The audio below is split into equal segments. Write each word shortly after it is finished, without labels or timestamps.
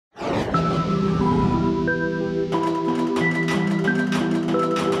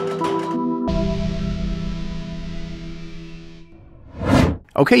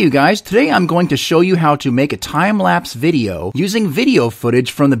Okay, you guys, today I'm going to show you how to make a time-lapse video using video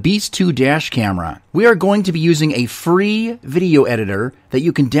footage from the Beast 2 dash camera. We are going to be using a free video editor that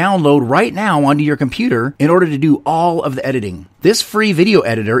you can download right now onto your computer in order to do all of the editing. This free video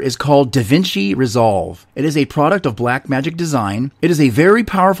editor is called DaVinci Resolve. It is a product of Blackmagic Design. It is a very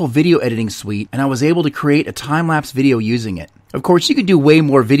powerful video editing suite, and I was able to create a time-lapse video using it. Of course, you can do way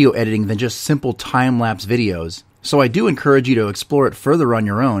more video editing than just simple time-lapse videos. So I do encourage you to explore it further on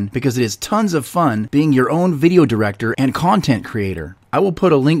your own because it is tons of fun being your own video director and content creator. I will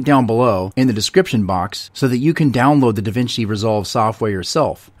put a link down below in the description box so that you can download the DaVinci Resolve software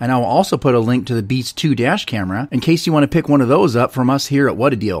yourself. And I will also put a link to the Beast 2 dash camera in case you want to pick one of those up from us here at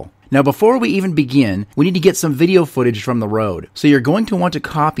What a Deal. Now before we even begin, we need to get some video footage from the road. So you're going to want to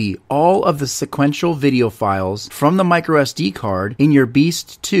copy all of the sequential video files from the microSD card in your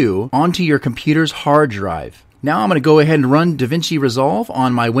Beast 2 onto your computer's hard drive. Now I'm going to go ahead and run DaVinci Resolve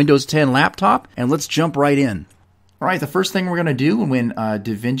on my Windows 10 laptop, and let's jump right in. Alright, the first thing we're going to do when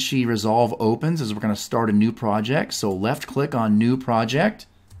DaVinci Resolve opens is we're going to start a new project. So left click on New Project.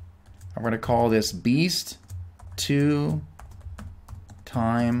 I'm going to call this Beast 2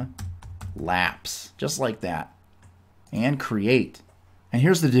 Time Lapse, just like that. And create. And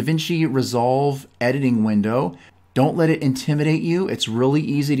here's the DaVinci Resolve editing window. Don't let it intimidate you. It's really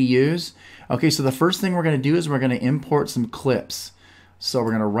easy to use. Okay, so the first thing we're going to do is we're going to import some clips. So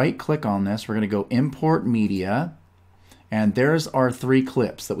we're going to right click on this. We're going to go Import Media. And there's our 3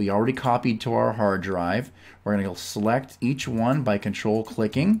 clips that we already copied to our hard drive. We're going to go select each one by control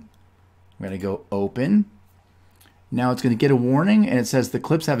clicking. We're going to go Open. Now it's going to get a warning and it says the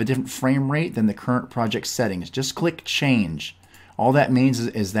clips have a different frame rate than the current project settings. Just click Change. All that means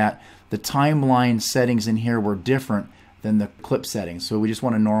is that the timeline settings in here were different than the clip settings. So we just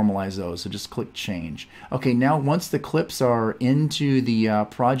want to normalize those. So just click Change. Okay, now once the clips are into the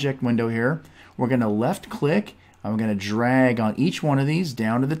project window here, we're going to left click and we're going to drag on each one of these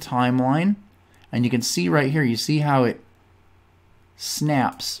down to the timeline. And you can see right here, you see how it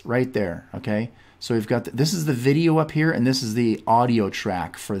snaps right there. Okay, so we've got this is the video up here and this is the audio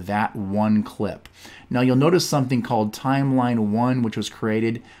track for that one clip. Now you'll notice something called Timeline 1 which was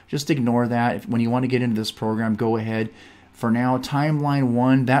created. Just ignore that. When you want to get into this program, go ahead. For now, Timeline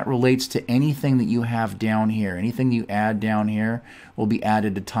 1, that relates to anything that you have down here. Anything you add down here will be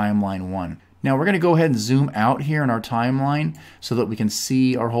added to Timeline 1. Now we're going to go ahead and zoom out here in our timeline so that we can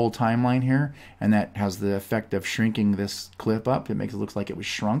see our whole timeline here, and that has the effect of shrinking this clip up. It makes it look like it was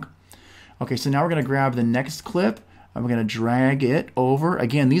shrunk. Okay, so now we're going to grab the next clip and we're going to drag it over.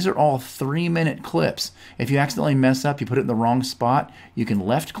 Again, these are all 3-minute clips. If you accidentally mess up, you put it in the wrong spot, you can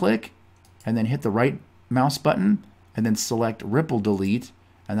left click and then hit the right mouse button and then select Ripple Delete,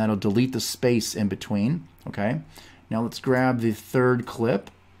 and that'll delete the space in between. Okay, now let's grab the third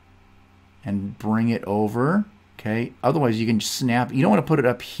clip and bring it over. Okay, otherwise you can just snap. You don't want to put it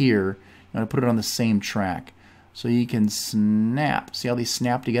up here, you want to put it on the same track. So you can snap. See how they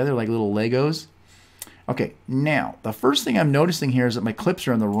snap together like little Legos? Okay, now the first thing I'm noticing here is that my clips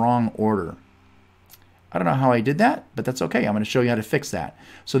are in the wrong order. I don't know how I did that, but that's okay. I'm going to show you how to fix that.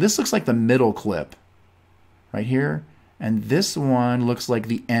 So this looks like the middle clip right here, and this one looks like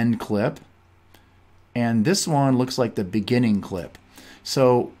the end clip, and this one looks like the beginning clip.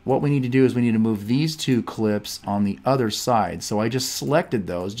 So what we need to do is we need to move these 2 clips on the other side. So I just selected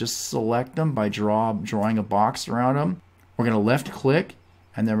those. Just select them by drawing a box around them. We're going to left click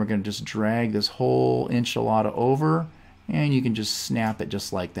and then we're going to just drag this whole enchilada over, and you can just snap it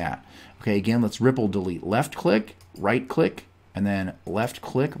just like that. Okay, again, let's Ripple Delete. Left click, right click, and then left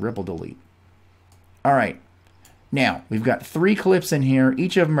click, Ripple Delete. All right. Now, we've got 3 clips in here.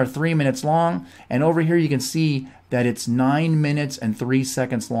 Each of them are 3 minutes long. And over here you can see that it's 9 minutes and 3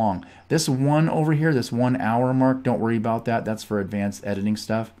 seconds long. This one over here, this 1 hour mark, don't worry about that. That's for advanced editing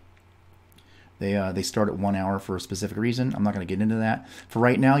stuff. They start at 1 hour for a specific reason. I'm not going to get into that. For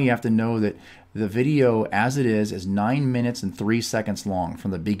right now, you have to know that the video as it is 9 minutes and 3 seconds long.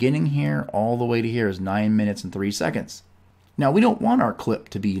 From the beginning here all the way to here is 9 minutes and 3 seconds. Now, we don't want our clip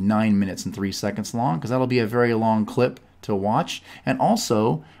to be 9 minutes and 3 seconds long because that'll be a very long clip to watch. And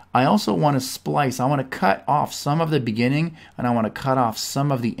also, I also want to splice. I want to cut off some of the beginning and I want to cut off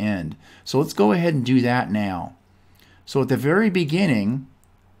some of the end. So let's go ahead and do that now. So at the very beginning,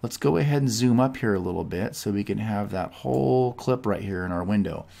 let's go ahead and zoom up here a little bit so we can have that whole clip right here in our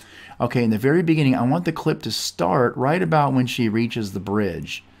window. Okay, in the very beginning, I want the clip to start right about when she reaches the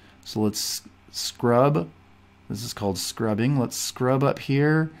bridge. So let's scrub. This is called scrubbing. Let's scrub up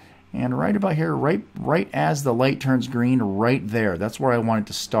here and right about here, right as the light turns green, right there. That's where I want it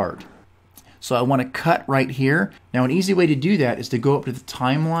to start. So I want to cut right here. Now an easy way to do that is to go up to the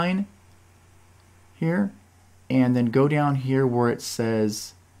timeline here and then go down here where it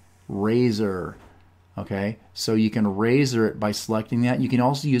says razor. Okay, so you can razor it by selecting that. You can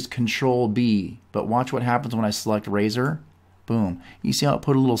also use Control B, but watch what happens when I select razor. Boom. You see how it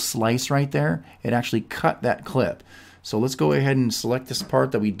put a little slice right there? It actually cut that clip. So let's go ahead and select this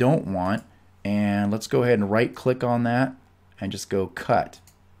part that we don't want, and let's go ahead and right click on that and just go cut.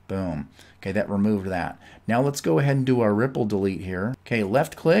 Boom. Okay, that removed that. Now let's go ahead and do our ripple delete here. Okay,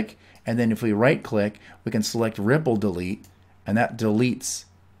 left click, and then if we right click, we can select ripple delete, and that deletes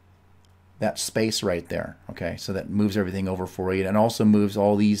that space right there. Okay, so that moves everything over for you, and also moves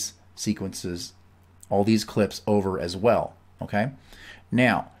all these sequences, all these clips over as well. Okay,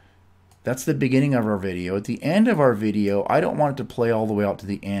 now that's the beginning of our video. At the end of our video, I don't want it to play all the way out to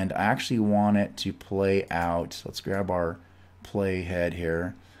the end. I actually want it to play out. Let's grab our play head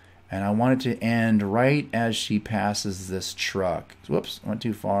here, and I want it to end right as she passes this truck. Whoops, went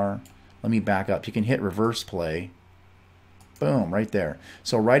too far. Let me back up. You can hit reverse play. Boom, right there.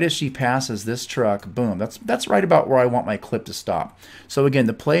 So right as she passes this truck, boom, that's right about where I want my clip to stop. So again,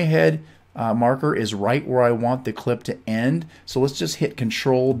 the playhead marker is right where I want the clip to end. So let's just hit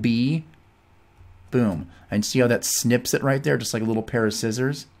Control B. Boom. And see how that snips it right there, just like a little pair of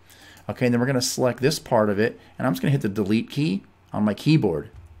scissors. Okay, and then we're going to select this part of it, and I'm just going to hit the delete key on my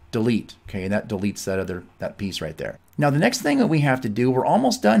keyboard. Delete. Okay, and that deletes that piece right there. Now the next thing that we have to do, we're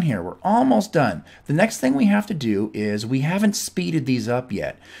almost done here. We're almost done. The next thing we have to do is we haven't speeded these up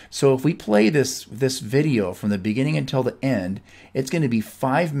yet. So if we play this video from the beginning until the end, it's going to be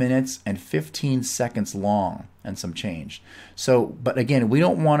 5 minutes and 15 seconds long and some change. So, but again, we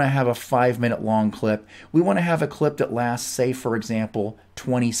don't want to have a 5-minute long clip. We want to have a clip that lasts, say, for example,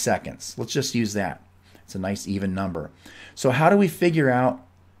 20 seconds. Let's just use that. It's a nice even number. So how do we figure out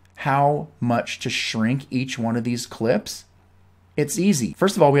how much to shrink each one of these clips? It's easy.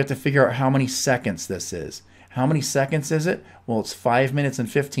 First of all, we have to figure out how many seconds this is. How many seconds is it? Well, it's 5 minutes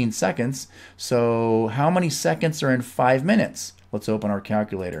and 15 seconds. So how many seconds are in 5 minutes? Let's open our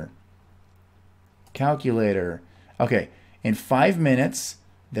calculator. Calculator. Okay, in 5 minutes,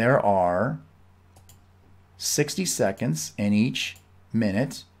 there are 60 seconds in each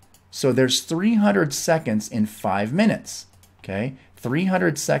minute. So there's 300 seconds in 5 minutes. Okay,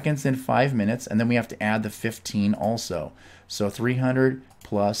 300 seconds in 5 minutes, and then we have to add the 15 also. So 300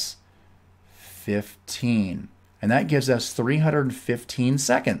 plus 15, and that gives us 315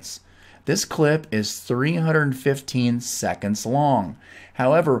 seconds. This clip is 315 seconds long.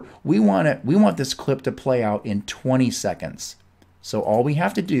 However, we want this clip to play out in 20 seconds. So all we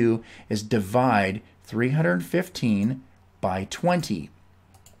have to do is divide 315 by 20.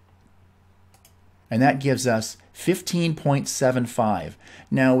 And that gives us 15.75.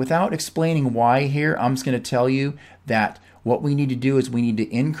 Now, without explaining why here, I'm just going to tell you that what we need to do is we need to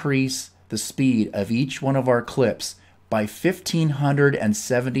increase the speed of each one of our clips by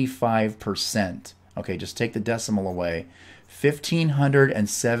 1,575%. Okay, just take the decimal away.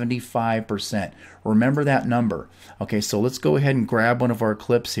 1,575%. Remember that number. Okay, so let's go ahead and grab one of our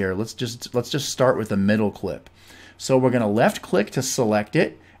clips here. Let's just start with the middle clip. So we're going to left click to select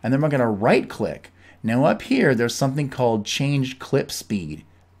it, and then we're going to right click. Now up here, there's something called change clip speed.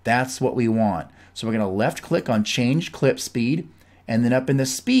 That's what we want. So we're going to left click on change clip speed, and then up in the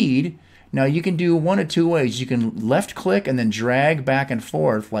speed, now you can do one of two ways. You can left click and then drag back and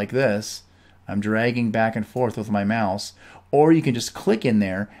forth like this. I'm dragging back and forth with my mouse. Or you can just click in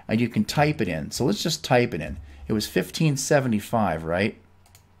there and you can type it in. So let's just type it in. It was 1575, right?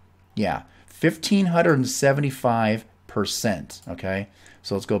 Yeah, 1,575%, okay?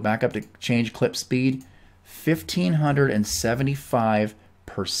 So let's go back up to change clip speed,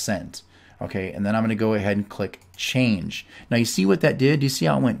 1,575%. Okay, and then I'm going to go ahead and click change. Now you see what that did? Do you see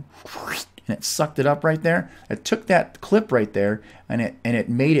how it went and it sucked it up right there? It took that clip right there and it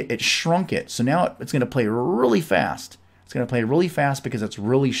made it, it shrunk it. So now it's going to play really fast. It's going to play really fast because it's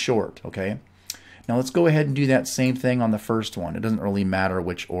really short, okay? Now let's go ahead and do that same thing on the first one. It doesn't really matter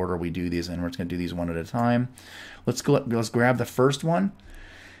which order we do these in. We're just going to do these one at a time. Let's grab the first one.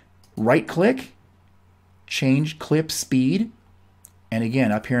 Right click, change clip speed, and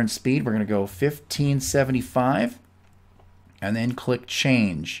again up here in speed we're going to go 1575 and then click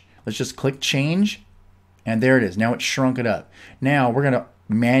change. Let's just click change, and there it is. Now it shrunk it up. Now we're going to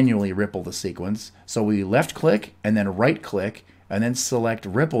manually ripple the sequence. So we left click and then right click and then select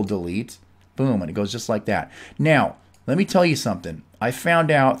ripple delete. Boom, and it goes just like that. Now let me tell you something. I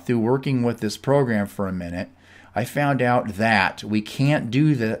found out through working with this program for a minute, I found out that we can't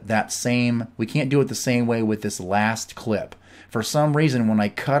do we can't do it the same way with this last clip. For some reason, when I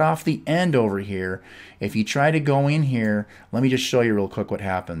cut off the end over here, if you try to go in here, let me just show you real quick what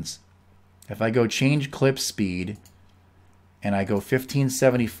happens. If I go change clip speed, and I go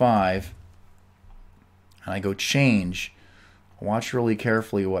 1575, and I go change, watch really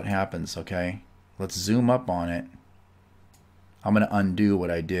carefully what happens, okay? Let's zoom up on it. I'm going to undo what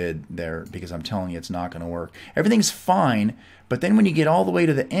I did there because I'm telling you it's not going to work. Everything's fine, but then when you get all the way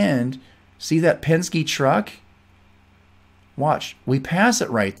to the end, see that Penske truck? Watch, we pass it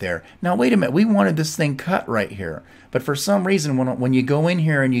right there. Now wait a minute, we wanted this thing cut right here. But for some reason, when you go in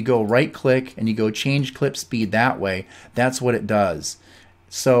here and you go right click and you go change clip speed that way, that's what it does.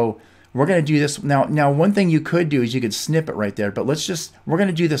 So we're going to do this. Now one thing you could do is you could snip it right there, but we're going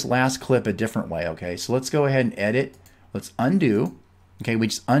to do this last clip a different way, okay? So let's go ahead and edit. Let's undo. Okay, we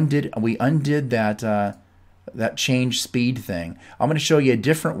undid that that change speed thing. I'm going to show you a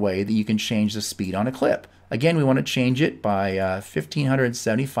different way that you can change the speed on a clip. Again, we want to change it by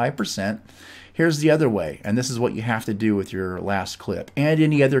 1575%. Here's the other way, and this is what you have to do with your last clip and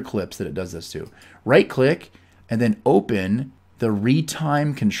any other clips that it does this to. Right click and then open the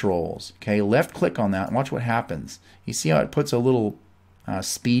retime controls. Okay, left click on that and watch what happens. You see how it puts a little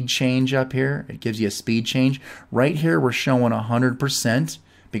speed change up here? It gives you a speed change. Right here we're showing 100%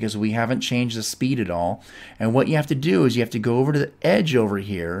 because we haven't changed the speed at all. And what you have to do is you have to go over to the edge over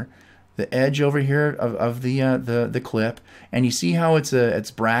here, of the clip, and you see how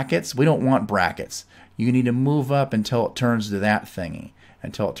it's brackets? We don't want brackets. You need to move up until it turns to that thingy,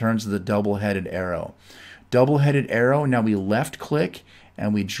 until it turns to the double-headed arrow. Double-headed arrow, now we left click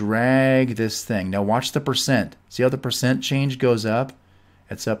and we drag this thing. Now watch the percent. See how the percent change goes up?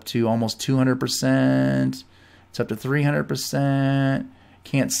 It's up to almost 200%. It's up to 300%.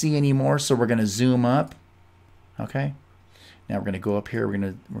 Can't see anymore, so we're going to zoom up. Okay. Now we're going to go up here. We're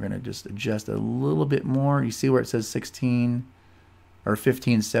going to just adjust a little bit more. You see where it says 16 or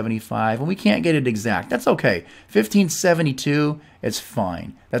 1575, and we can't get it exact. That's okay. 1572, it's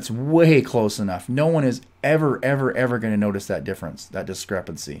fine. That's way close enough. No one is ever going to notice that difference, that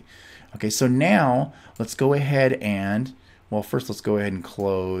discrepancy. Okay, so now let's go ahead and, well, first let's go ahead and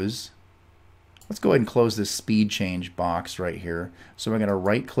close. Let's go ahead and close this speed change box right here. So we're going to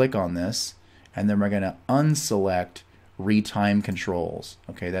right click on this, and then we're going to unselect retime controls.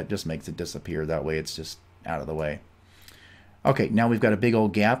 Okay, that just makes it disappear. That way it's just out of the way. Okay, now we've got a big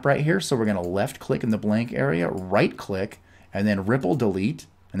old gap right here, so we're going to left click in the blank area, right click, and then ripple delete,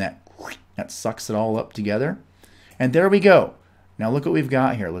 and that sucks it all up together. And there we go. Now look what we've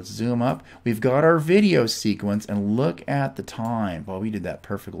got here. Let's zoom up. We've got our video sequence, and look at the time. Well, we did that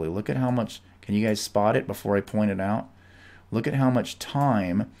perfectly. Look at how much, can you guys spot it before I point it out? Look at how much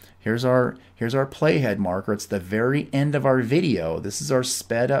time. Here's our playhead marker. It's the very end of our video. This is our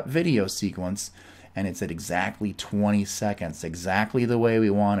sped up video sequence, and it's at exactly 20 seconds, exactly the way we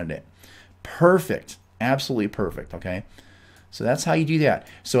wanted it. Perfect, absolutely perfect, okay? So that's how you do that.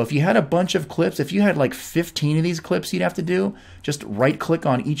 So if you had a bunch of clips, if you had like 15 of these clips you'd have to do, just right click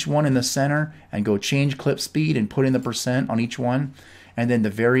on each one in the center and go change clip speed and put in the percent on each one. And then the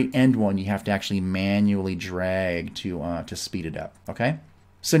very end one you have to actually manually drag to speed it up, okay?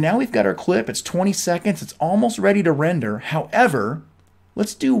 So now we've got our clip, it's 20 seconds, it's almost ready to render. However,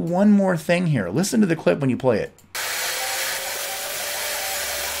 let's do one more thing here. Listen to the clip when you play it.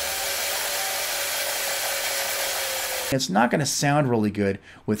 It's not going to sound really good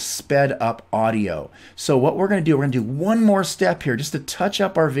with sped up audio. So what we're going to do, we're going to do one more step here just to touch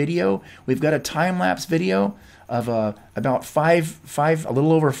up our video. We've got a time-lapse video of about a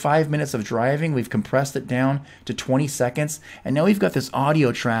little over 5 minutes of driving. We've compressed it down to 20 seconds. And now we've got this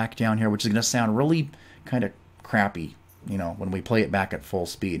audio track down here, which is going to sound really kind of crappy, you know, when we play it back at full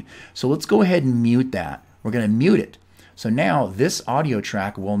speed. So let's go ahead and mute that. We're going to mute it. So now this audio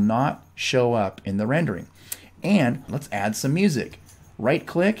track will not show up in the rendering. And let's add some music. Right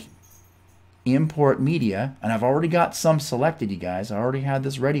click, import media, and I've already got some selected, you guys. I already had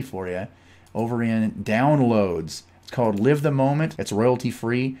this ready for you over in downloads. It's called Live the Moment. It's royalty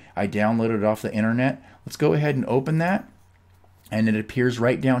free. I downloaded it off the internet. Let's go ahead and open that, and it appears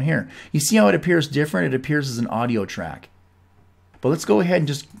right down here. You see how it appears different? It appears as an audio track. But let's go ahead and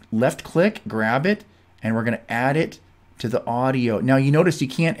just left click, grab it, and we're going to add it to the audio. Now you notice you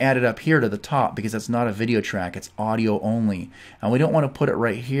can't add it up here to the top because that's not a video track, it's audio only. And we don't want to put it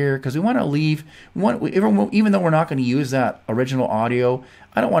right here because we want to leave, even though we're not going to use that original audio,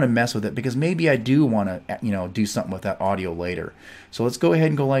 I don't want to mess with it because maybe I do want to, you know, do something with that audio later. So let's go ahead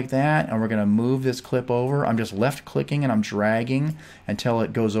and go like that, and we're going to move this clip over. I'm just left clicking and I'm dragging until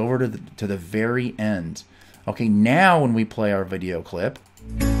it goes over to the very end. Okay, now when we play our video clip,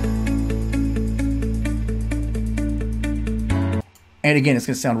 And again, it's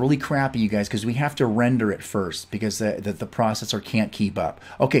going to sound really crappy, you guys, because we have to render it first because the processor can't keep up.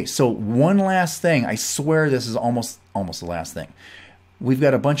 Okay, so one last thing. I swear this is almost the last thing. We've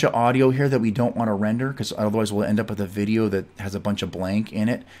got a bunch of audio here that we don't want to render because otherwise we'll end up with a video that has a bunch of blank in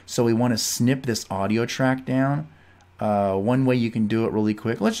it. So we want to snip this audio track down. One way you can do it really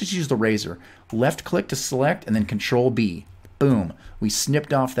quick. Let's just use the razor. Left click to select and then Control B. Boom. We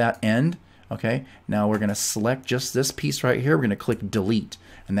snipped off that end. Okay, now we're going to select just this piece right here. We're going to click delete,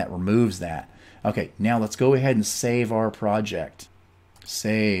 and that removes that. Okay, now let's go ahead and save our project.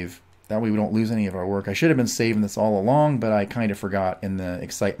 Save. That way we don't lose any of our work. I should have been saving this all along, but I kind of forgot in the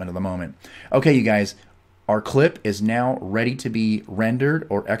excitement of the moment. Okay, you guys, our clip is now ready to be rendered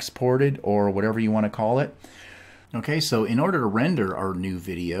or exported or whatever you want to call it. Okay, so in order to render our new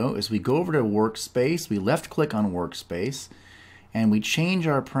video, is we go over to Workspace, we left click on Workspace, and we change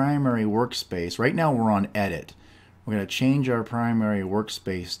our primary workspace. Right now we're on Edit. We're going to change our primary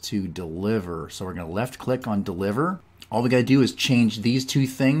workspace to Deliver. So we're going to left click on Deliver. All we got to do is change these two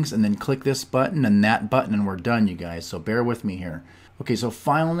things and then click this button and that button and we're done, you guys. So bear with me here. Okay, so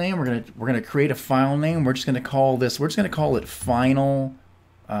file name, we're going to create a file name. We're just going to call this, we're just going to call it Final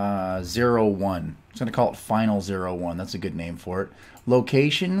 01. Just going to call it Final 01. That's a good name for it.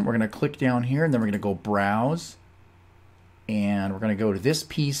 Location, we're going to click down here and then we're going to go Browse. And we're going to go to this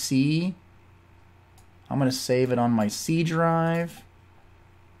PC. I'm going to save it on my C drive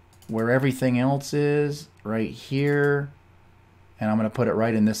where everything else is right here. And I'm going to put it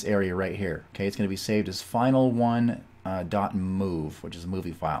right in this area right here. Okay, it's going to be saved as final1.move, which is a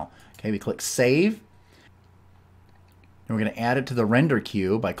movie file. Okay, we click save. And we're going to add it to the render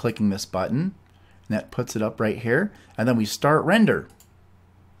queue by clicking this button. And that puts it up right here. And then we start render.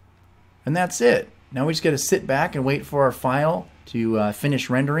 And that's it. Now we just got to sit back and wait for our file to finish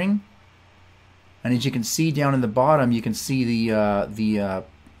rendering. And as you can see down in the bottom, you can see the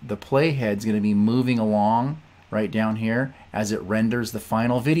playhead's going to be moving along right down here as it renders the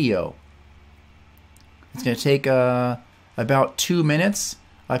final video. It's going to take about 2 minutes.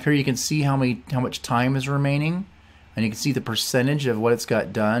 Up here you can see how much time is remaining, and you can see the percentage of what it's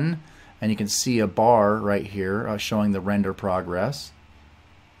got done, and you can see a bar right here showing the render progress.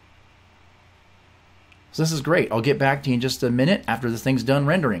 So this is great. I'll get back to you in just a minute after the thing's done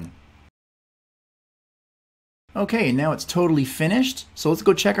rendering. Okay, now it's totally finished. So let's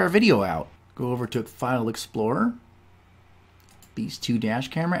go check our video out. Go over to File Explorer, Beast 2 dash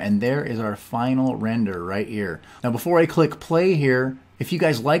camera, and there is our final render right here. Now before I click play here, if you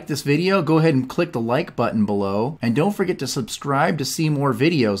guys like this video, go ahead and click the like button below, and don't forget to subscribe to see more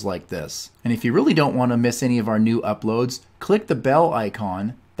videos like this. And if you really don't want to miss any of our new uploads, click the bell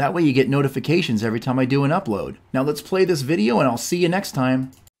icon. That way you get notifications every time I do an upload. Now let's play this video and I'll see you next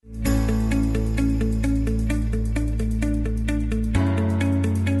time.